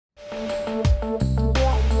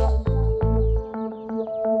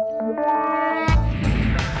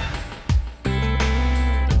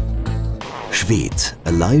Schwedt,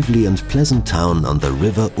 a lively and pleasant town on the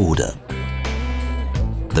river Oder.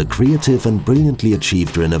 The creative and brilliantly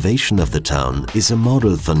achieved renovation of the town is a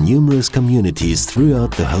model for numerous communities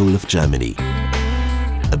throughout the whole of Germany.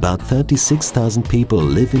 About 36,000 people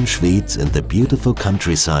live in Schwedt in the beautiful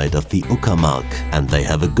countryside of the Uckermark, and they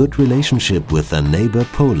have a good relationship with their neighbor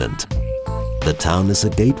Poland. The town is a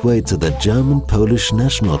gateway to the German-Polish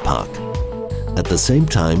National Park. At the same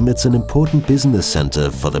time, it's an important business center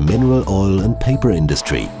for the mineral oil and paper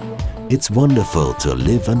industry. It's wonderful to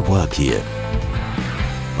live and work here.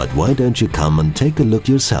 But why don't you come and take a look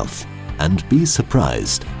yourself and be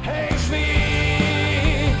surprised?